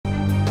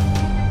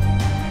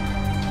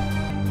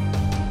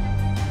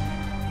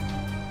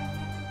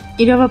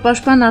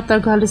Իրավապաշտպան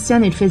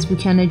Արտագալստյան իր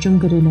Facebook-յան էջում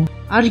գրել է.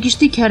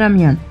 Արգիշտի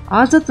Քյարամյան,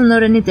 Ածը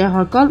տնօրենի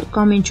տեղակալ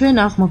կամ ինչու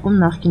են աղմկում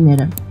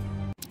նախկինները։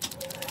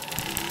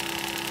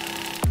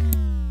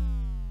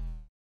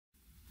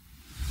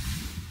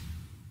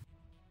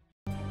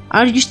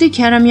 Արգիշտի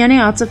Քյարամյանի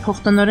Ածը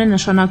փոխտնօրեն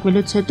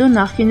նշանակվելուց հետո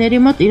նախկինների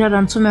մոտ իրար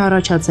անցում է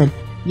առաջացել,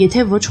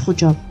 եթե ոչ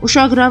խոճապ։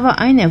 Ուշագրավը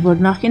այն է,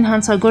 որ նախկին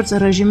հանցագործ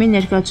ռեժիմի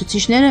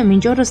ներկայացուցիչները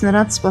մինչ օրս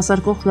նրանց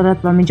սպասարկող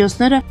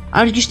լրատվամիջոցները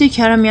Արգիշտի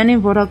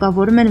Քյարամյանին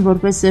որակավորում են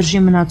որպես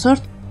Սերժի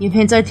մնացորդ եւ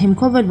հենց այդ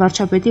հիմքով էլ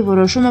վարչապետի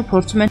որոշումը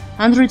փորձում են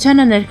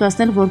հանրությանը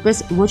ներկայացնել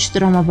որպես ոչ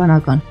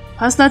տրամաբանական։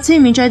 Հաստացի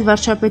մինչ այդ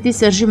վարչապետի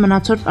Սերժի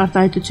մնացորդ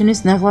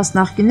արտահայտությունից նեղված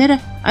նախկինները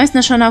այս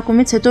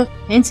նշանակումից հետո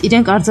հենց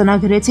իրենք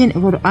արձանագրեցին,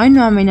 որ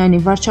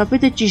այնուամենայնիվ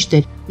վարչապետը ճիշտ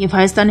էր եւ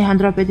Հայաստանի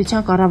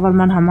Հանրապետության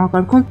կառավարման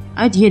համակարգում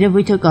այդ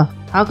երևույթը կա։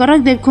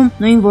 Հակառակ դեպքում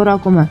նույն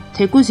որակումը,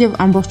 թեկուզ եւ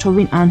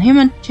ամբողջովին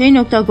անհիմն չէին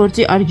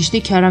օգտագործի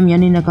Արգիշտի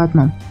Քյարամյանի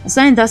նկատմամբ։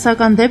 Սա այն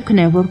դասական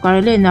դեպքն է, որ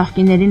կարելի է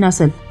նախկիներին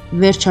ասել.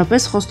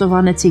 վերջապես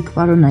խոստովանեցիք,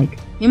 պարո Հայկ։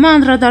 Հիմա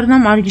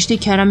անդրադառնամ Արգիշտի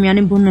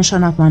Քյարամյանի բուն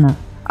նշանակմանը։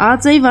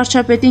 ԱԱԾ-ի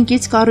վարչապետին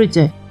կից կառույց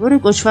է, որը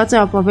կոչված է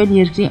ապավել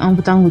երկրի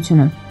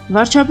անվտանգությունը։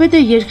 Վարչապետը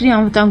երկրի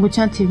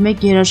անվտանգության թիվ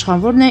 1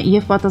 երաշխավորն է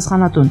եւ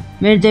պատասխանատուն։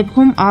 Մեր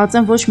դեպքում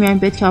ԱԱԾ-ն ոչ միայն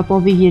պետք է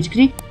ապահովի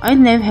երկրի,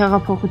 այլ նաեւ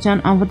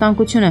հեղափոխության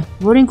անվտանգությունը,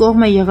 որին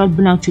կողմ է եղել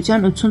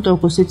բնակչության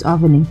 80%-ից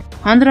ավելին։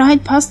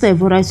 Հանրահայտ փաստ է,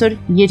 որ այսօր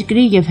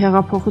երկրի եւ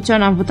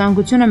հեղափոխության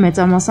անվտանգությունը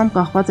մեծամասամբ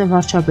կախված է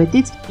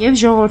վարչապետից եւ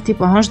ժողովրդի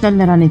պահանջն էլ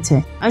նրանից է։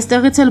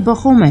 Այստեղից էլ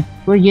բխում է,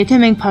 որ եթե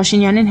մենք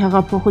Փաշինյանին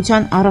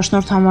հեղափոխության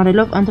առաջնորդ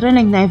համարելով ընտրել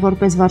ենք նաեւ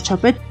որպես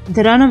վարչապետ,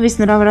 դրանով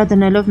իսկ նրա վրա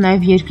դնելով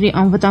նաեւ երկրի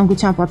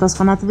անվտանգության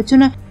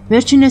պատասխանատվությունը,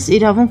 վերջինս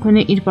իրավունք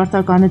ունի իր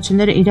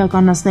պարտականությունները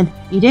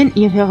իրականացնել իրեն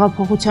եւ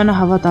հեղափոխությանը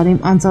հավատարիմ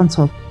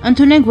անձանցով։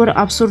 Ընդունենք, որ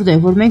աբսուրդ է,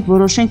 որ մենք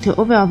որոշենք, թե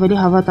ով է ավելի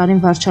հավատարիմ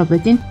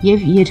վարչապետին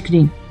եւ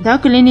երկրին։ Դա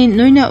կլինի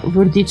նույնը,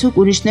 որ դիցուկ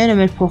ուրիշները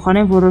մեր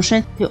փոխարեն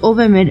որոշեն, թե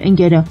ով է մեր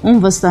ընկերը, ում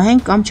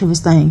վստահենք կամ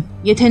չվստահենք։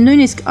 Եթե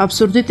նույնիսկ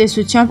աբսուրդի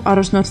տեսությամբ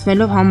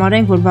առաջնորդվելով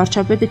համարենք, որ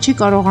վարչապետը չի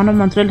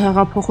կարողանում ընտրել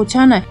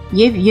հեղափոխությանը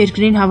եւ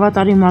երկրին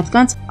հավատարիմ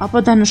մարդկանց,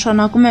 ապա դա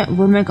նշանակում է,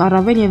 որ մենք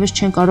առավել եւս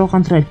չենք կարող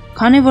ընտրել,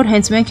 քանի որ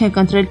հենց մենք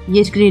ենք ընտրել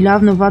երկրի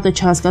լավն ու վատը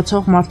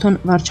չհասկացող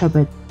մարդուն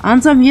վարչապետ։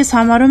 Անձամբ ես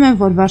համարում եմ,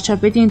 որ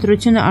վարչապետի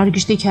ընտրությունը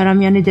Արգիշտի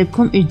Քյարամյանի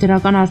դեպքում իր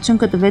դրական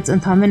արդյունքը տվեց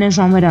ընդամենը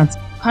ժամեր անց,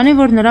 քանի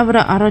որ նրա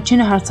վրա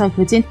առաջինը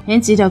հարձակվեցին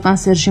հենց իրական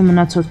Սերժի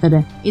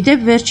մնացորդները։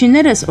 Իդեպ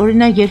վերջիններս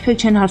օրինակ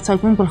երբեք չեն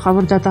հարձակվում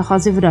գլխավոր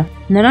դատախազի վրա,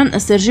 նրան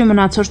Սերժի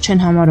մնացորդ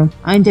չեն համարում,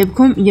 այն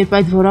դեպքում, երբ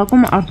այդ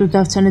որակումը Արտուր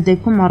Դավթյանի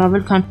դեպքում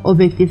առավել քան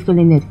օբյեկտիվ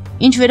կլիներ։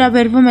 Ինչ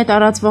վերաբերվում է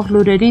տարածվող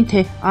լուրերին,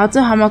 թե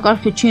ԱԱԾ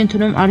համակարգը չի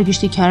ընդունում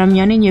Արգիշտի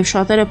Քյարամյանին եւ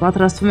շատերը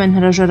պատրաստվում են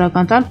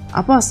հրաժարական տալ,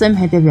 ապա ասեմ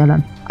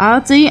հետեւյալն։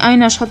 ԱԱԾ-ի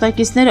այն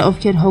աշխատակիցները,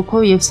 ովքեր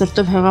հոգով եւ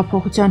սրտով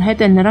հեղափոխության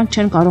հետ են, նրանք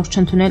չեն կարող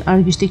չընդունել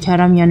Արգիշտի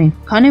Քյարամյանին,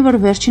 քանի որ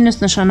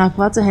վերջինս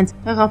նշանակված է հենց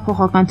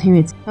հեղափոխական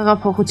թիմից,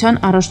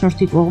 հեղափոխության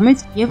առաջնորդի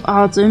կողմից եւ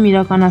ԱԱԾ-ում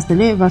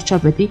իրականացնելու է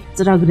վարչապետի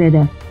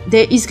ծրագրերը։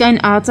 Դե իսկ այն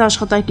ԱԱԾ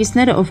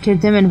աշխատակիցները, ովքեր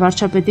դեմ են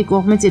վարչապետի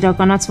կողմից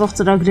իրականացվող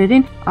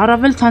ծրագրերին,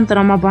 առավել քան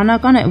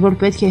տրամաբանական է, որ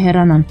պետք է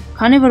հեռանան,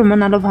 քանի որ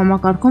մնալով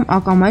համակարգում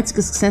ակամայից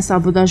կսկսեն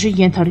սաբոտաժի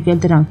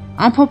ենթարկել դրանք։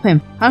 Ամփոփ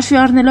եմ, հաշվի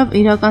առնելով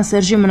իրական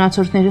Սերժի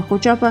մնացորդների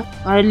խոճապը,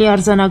 կարելի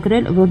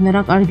արձանագրել, որ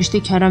նրանք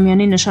Արգիշտի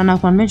Քյարամյանի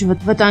նշանակման մեջ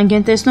վտանգ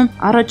են տեսնում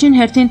առաջին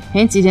հերթին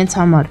հենց իրենց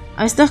համար։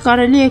 Այստեղ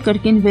կարելի է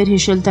կրկին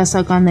վերհիշել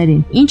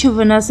դասականներին, ինչը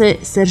վնաս է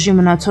Սերժի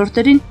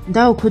մնացորդերին,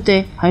 դա օգուտ է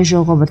հայ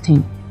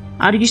ժողովրդին։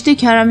 Արգիշտի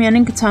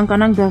Քյարամյանին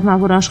կցանկանանք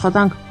դեղնավոր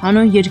աշխատանք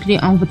հանուն երկրի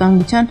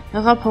անվտանգության,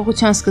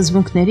 հեղափոխության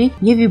սկզբունքների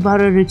եւ ի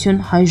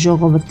բարօրություն հայ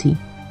ժողովրդի։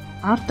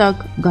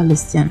 Արտակ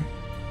Գալստյան։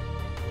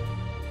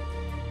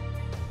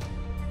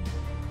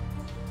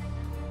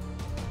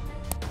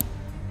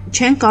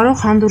 Չեն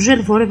կարող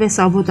հանդուրժել որևէ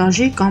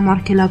սաբոտաժի կամ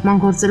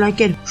արգելակման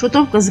գործելակերպ,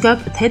 շուտով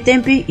կզգաք թե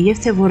տեմպի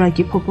եւ թե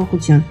որակի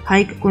փոփոխություն։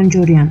 Հայկ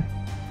Կոնջորյան։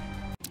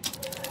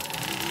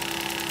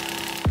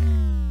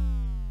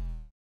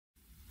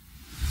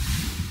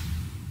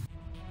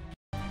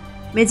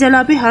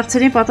 Մեդիալաբի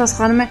հարցերին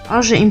պատասխանում է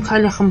ԱԺ Իմ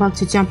քայլը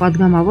խմբակցության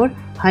падգամավոր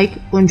Հայկ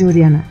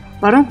Կոնջորյանը։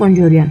 Պարոն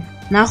Կոնջորյան,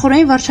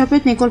 նախօրեին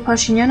վարչապետ Նիկոլ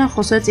Փաշինյանը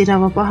խոսեց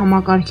իրավապահ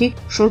համակարգի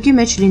շոկի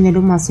մեջ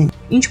լինելու մասին։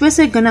 Ինչպես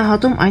է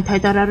գնահատում այդ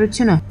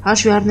հայտարարությունը,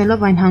 հաշվի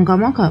առնելով այն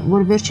հանգամանքը,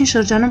 որ վերջին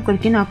շրջանում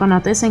կրկին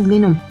ականատես ենք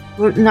լինում,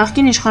 որ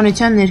նախկին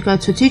իշխանության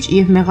ներկայացուցիչ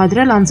եւ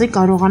մեղադրյալ անձինք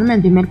կարողանում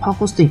են դիմել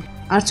փախուստի։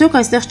 Արդյոք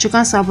այստեղ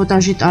չկան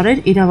սաբոտաժի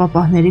տարրեր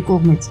իրավապահների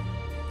կողմից։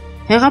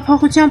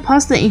 Հեղափոխության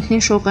փաստը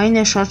ինքնին շոկային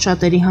է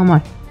շատ-շատերի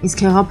համար,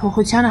 իսկ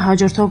հեղափոխությանը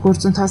հաջորդող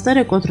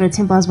գործընթացները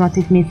կոտրեցին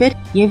բազմաթիվ միֆեր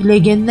եւ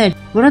լեգենդներ,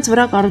 որոնց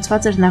վրա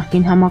կառուցված էր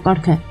նախկին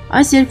համակարգը։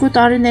 Այս երկու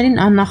տարիներին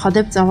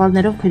աննախադեպ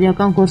ծավալներով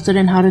քրեական գործեր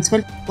են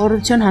հարուցվել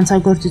կոռուպցիոն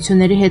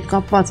հանցագործությունների հետ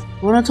կապված,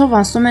 որոնցով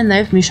անցնում են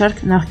նաեւ մի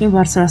շարք նախկին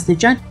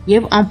բարձրաստիճան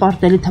եւ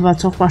անպարտելի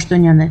թվացող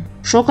պաշտոնյաներ։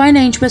 Շոկային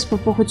է ինչպես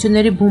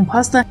փոփոխությունների բուն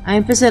փաստը,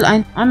 այնպես էլ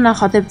այն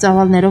աննախադեպ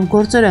ծավալներով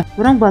գործերը,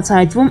 որոնք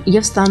բացահայտվում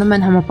եւ ստանում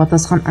են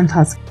համապատասխան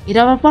ընթացք։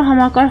 Իրավապահ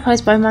համակարգ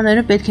այս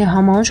պայմաններում պետք է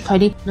համաուժ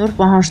քայլի նոր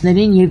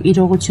պահանջներին եւ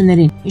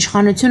իրողություններին։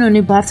 Իշխանությունը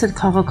ունի բարձր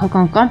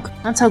քաղաքական կամք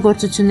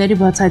հանցագործությունների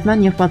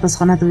բացահայտման եւ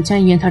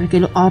պատասխանատվության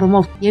ենթարկելու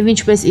առումով, եւ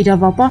ինչպես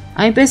իրավապահ,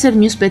 այնպես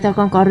էլ մյուս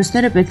պետական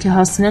կառույցները պետք է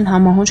հասցնեն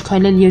համահունչ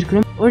քայլել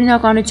երկրում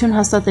օրինականություն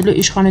հաստատելու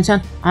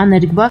իշխանության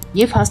աներկբա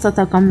եւ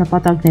հաստատակամ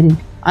նպատակներին։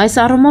 Այս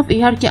առումով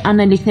իհարկե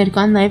անելիքներ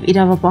կան նաև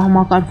իրավապահ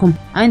համակարգում,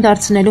 այն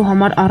դարձնելու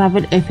համար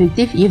առավել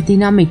էֆեկտիվ եւ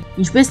դինամիկ,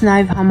 ինչպես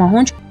նաև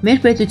համահունչ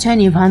մեր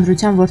պետության եւ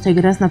հանրության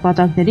որդեգրած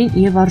նպատակներին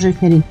եւ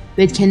արժեքներին։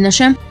 Պետք է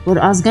նշեմ,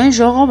 որ ազգային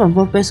ժողովը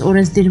որպես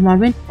օրենսդիր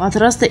մարմին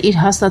պատրաստ է իր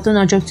հաստատուն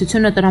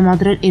աջակցությունը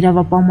տրամադրել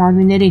իրավապահ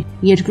մարմիններին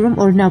երկրում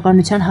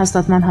օրինականության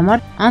հաստատման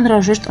համար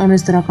անհրաժեշտ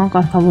օրենսդրական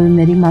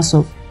կարգավորումների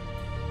մասով։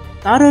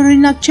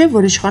 Տարօրինակ չէ,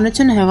 որ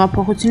իշխանությունը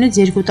հեղափոխությունից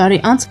 2 տարի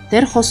անց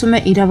դեռ խոսում է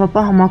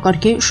իրավապահ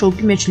համակարգի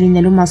շոկի մեջ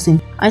լինելու մասին։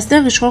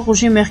 Այստեղ իշխող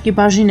ուժի մեղքի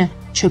բաժինը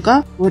չկա,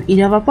 որ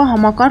իրավապահ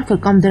համակարգը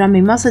կամ դրա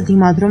մի մասը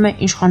դիմադրում է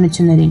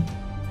իշխանություններին։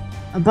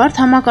 Բարդ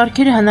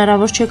համակարգերը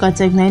հնարավոր չէ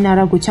կայծակնային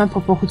արագության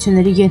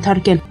փոփոխությունների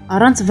ենթարկել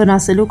առանց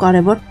վնասելու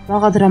կարևոր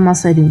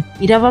բաղադրամասերին։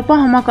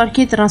 Իրավապահ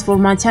համակարգի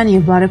տրանսֆորմացիան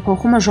եւ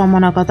բարեփոխումը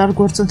ժամանակատար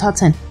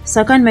գործընթաց են,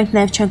 սակայն մենք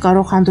նաեւ չենք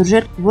կարող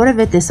հանդուրժել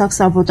որևէ տեսակ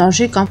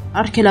սաբոտաժի կամ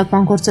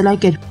արգելակման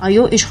գործելակերպ։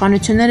 Այո,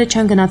 իշխանությունները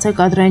չեն գնացել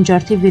կադրային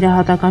ջարդի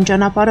վիրահատական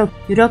ճանապարհով,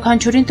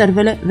 յուրաքանչյուրին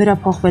տրվել է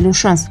վերափոխվելու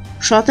շանս։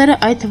 Շատերը,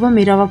 այդ թվում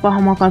իրավապահ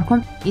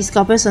համակարգում,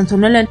 իսկապես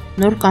ընդունել են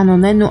նոր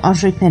կանոններն ու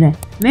արժեքները։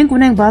 Մենք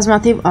ունենք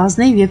բազմաթիվ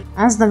ազնիվ եւ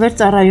անձնվեր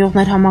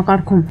ծառայողներ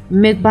համակարգում։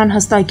 Մեկ բան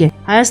հստակ է,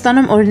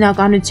 Հայաստանում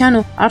օրինականության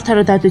ու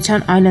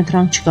արդարադատության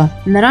այլընտրանք չկա։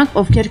 Նրանք,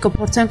 ովքեր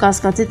կփորձեն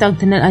կասկածի տակ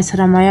դնել այս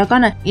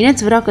հրամայականը,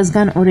 իրենց վրա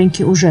կզգան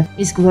օրենքի ուժը,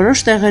 իսկ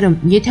որոշ տեղերում,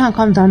 եթե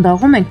անգամ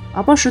դանդաղում ենք,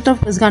 ապա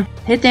շուտով կզգան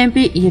թե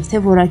տեմպի եւ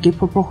թե որակի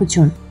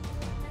փոփոխություն։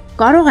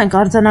 Կարող ենք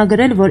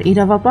արձանագրել, որ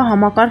իրավապահ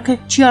համակարգը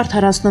չի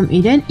արդարացնում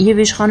իրեն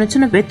եւ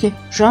իշխանությունը պետք է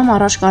ժամ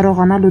առաջ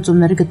կարողանա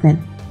լուծումներ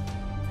գտնել։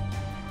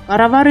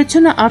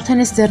 Կառավարությունը արդեն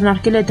իսկ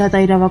ձեռնարկել է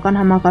դատաիրավական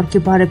համակարգի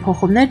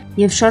բարեփոխումներ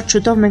եւ շատ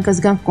շուտով մենք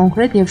կզգանք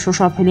կոնկրետ եւ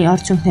շոշափելի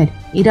արդյունքներ։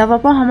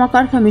 Իրավապահ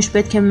համակարգը միշտ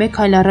պետք է մեկ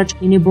քայլ առաջ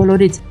լինի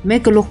բոլորից,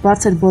 մեկ գլուխ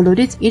բարձր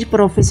բոլորից իր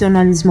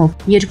պրոֆեսիոնալիզմով,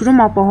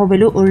 երկրում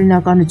ապահովելու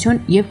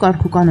օրինականություն եւ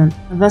կարգուկանոն։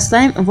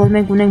 Վստահ եմ, որ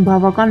մենք ունենք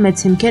բավական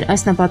մեծ հիմքեր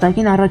այս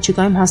նպատակին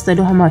առաջիկայում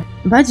հասնելու համար,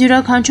 բայց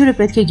յուրաքանչյուրը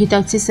պետք է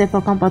գիտակցի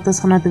սեփական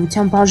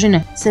պատասխանատվության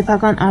բաժինը,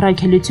 սեփական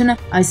առաքելությունը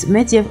այս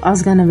մեծ եւ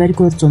ազգանվեր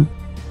գործում։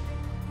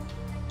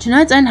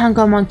 Չնայած այն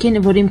հանգամանքին,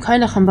 որ իմ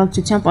քայլը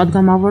խմբակցության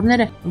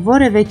падգամավորները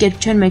որևէ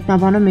կերպ չեն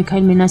մեկնաբանում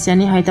Նիկոլ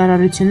Փաշինյանի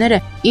հայտարարությունները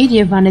իր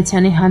եւ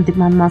Վանեցյանի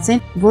հանդիպման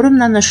մասին, որում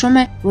նա նշում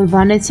է, որ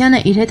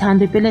Վանեցյանը իր հետ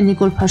հանդիպել է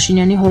Նիկոլ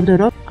Փաշինյանի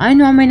հորդորով,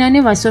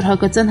 այնուամենայնիվ այսօր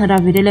ՀԿՑ-ն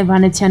հրավիրել է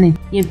Վանեցյանին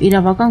եւ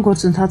իրավական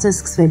գործընթաց է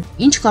սկսվել,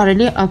 ինչ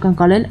կարելի է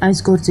ակնկալել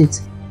այս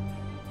գործից։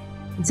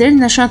 Ձեր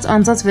նշած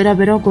անձած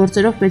վերաբերող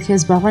գործերով պետք է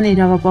զբաղվեն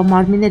իրավապահ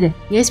մարմինները։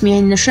 Ես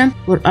միայն նշեմ,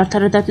 որ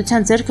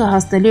արդարադատության ձեռքը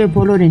հասնելու է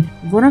բոլորին,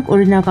 որոնք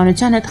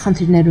օրինականության հետ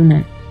խնդիրներ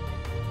ունեն։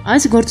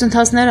 Այս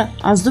գործընթացները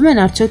ազդում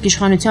են արդյոք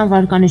իշխանության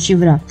վարկանիշի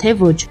վրա, թե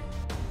ոչ։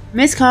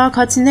 Մեծ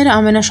քաղաքացիները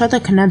ամենաշատը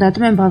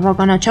քննադատում են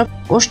բավականաչափ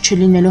կոշտ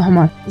չլինելու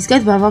համար, իսկ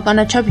այդ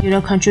բավականաչափ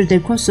յուրաքանչյուր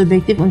դեպքում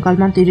սուբյեկտիվ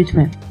ընկալման տիրույթ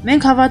է։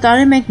 Մենք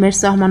հավատարիմ ենք մեր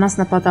սահմանած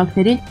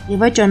նպատակներին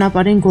եւ այդ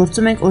ճանապարհին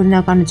գործում ենք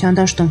օրինականության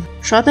դաշտում։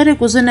 Շատերը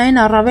կուզենային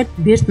առավել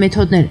բիրտ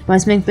մեթոդներ,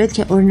 բայց մենք պետք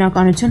է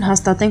օրինականություն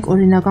հաստատենք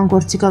օրինական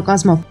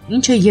գործիքակազմով,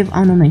 ինչը եւ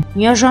անում ենք։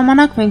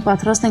 Միաժամանակ մենք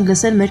պատրաստ ենք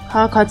լսել մեր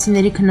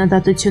քաղաքացիների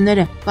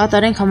քննադատությունները,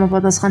 կատարենք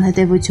համապատասխան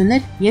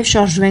հետևություններ եւ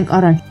շարժվենք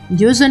առաջ։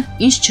 Դյուզն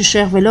ինչ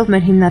չշեղվելով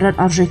մեր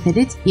հիմնարար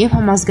արժեքներից եւ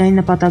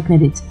համազգային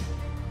նպատակներից։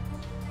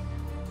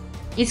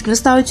 Իսկ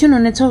վստահություն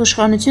ունեցող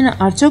իշխանությունը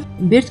արդյոք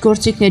բերդ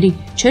գործիքների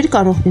չէր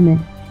կարող դիմել։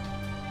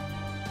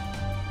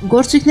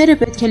 Գործիքները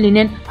պետք է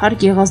լինեն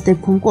հարկ եղած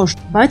դեպքում կոշտ,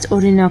 բայց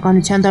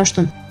օրինականության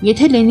դաշտում։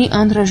 Եթե լինի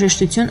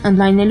անհրաժեշտություն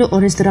ընդլայնելու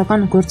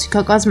օրենսդրական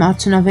գործիքակազմը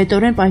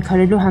արդյունավետորեն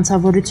պայքարելու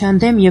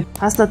հանցավորության դեմ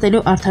եւ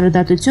հաստատելու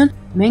արդարադատություն,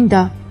 մենք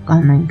դա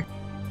կանենք։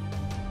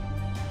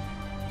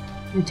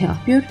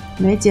 Յութեղբյուր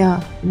մեդիա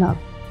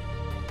լավ։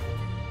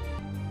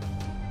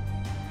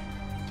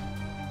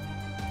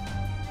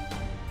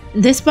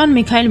 Դեսպան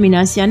Նիկոլ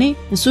Փաշինյանի,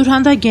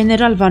 Սուրհանդա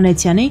գեներալ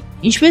Վանեցյանի,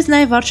 ինչպես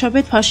նաև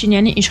վարչապետ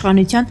Փաշինյանի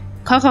իշխանության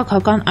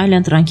քաղաքական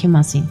այլընտրանքի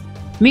մասին։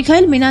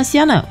 Նիկոլ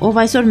Փաշինյանը, ով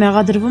այսօր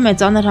մեղադրվում է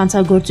ծանր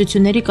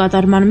հանցագործությունների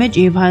կատարման մեջ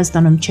եւ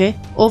Հայաստանում չէ,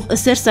 ով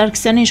Սերժ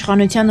Սարգսյանի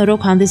իշխանության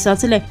օրոք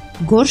հանդիսացել է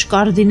գորշ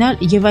կարդինալ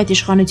եւ այդ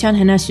իշխանության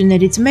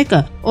հենասյուներից մեկը,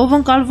 ով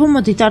ընկալվում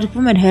ու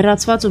դիտարկվում էր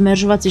հերացված ու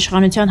մերժված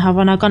իշխանության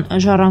հավանական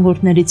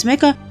ժառանգորդներից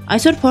մեկը,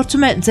 այսօր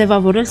փորձում է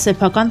ձևավորել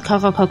սեփական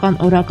քաղաքական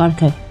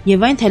օրակարգը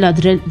եւ այն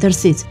թելադրել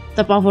դրսից,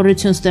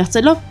 տպավորություն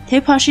ստեղծելով,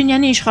 թե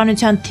Փաշինյանի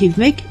իշխանության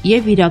թիվ 1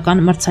 եւ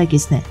իրական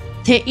մրցակիցն է։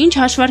 Թե ինչ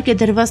հաշվարկ է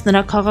դրված նրա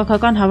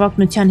քաղաքական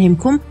հավակնության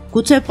հիմքում,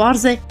 գուցե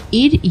պարզ է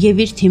իր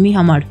եւ իր թիմի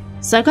համար,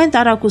 սակայն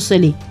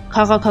տարակուսելի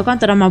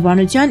քաղաքական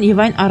տրամաբանության եւ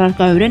այն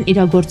առարկայորեն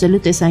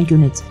իրագործելու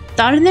տեսանկյունից։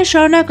 Տարիներ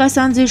շարունակ այս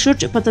անձի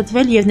շուրջ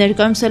պտտվել եւ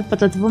ներկայումս էլ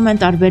պտտվում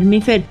են տարբեր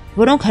միֆեր,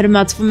 որոնք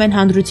հրմացվում են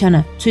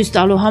հանրությանը, ցույց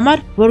տալու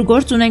համար, որ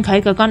գործ ունենք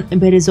հայկական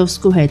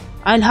Բերեզովսկու հետ։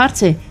 Այլ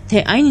հարց է,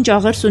 թե այն ինչ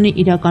աղերս ունի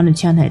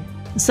իրականության հետ։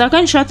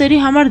 Սակայն շատերի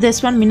համար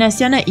դեսպան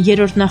Մինասյանը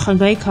երրորդ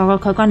նախագահի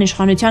քաղաքական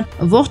իշխանության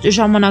ողջ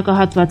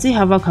ժամանակահատվածի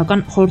հավաքական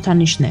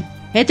խորհրդանիշն է։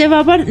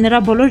 Հետևաբար նրա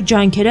բոլոր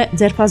ջանքերը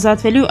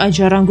ձերբազատվելու այդ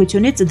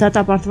ժառանգությունից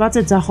դատապարտված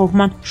է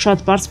ձախողման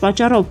շատ պարզ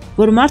պատճառով,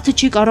 որ մարդը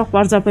չի կարող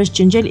պարզապես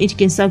ջնջել իր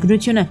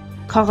կենսագրությունը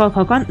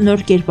քաղաքական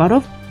նոր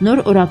կերպարով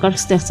նոր օրակարգ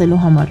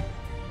ստեղծելու համար։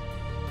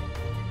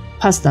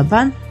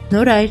 Փաստաբան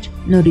Նորայր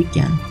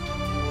Նորիկյան։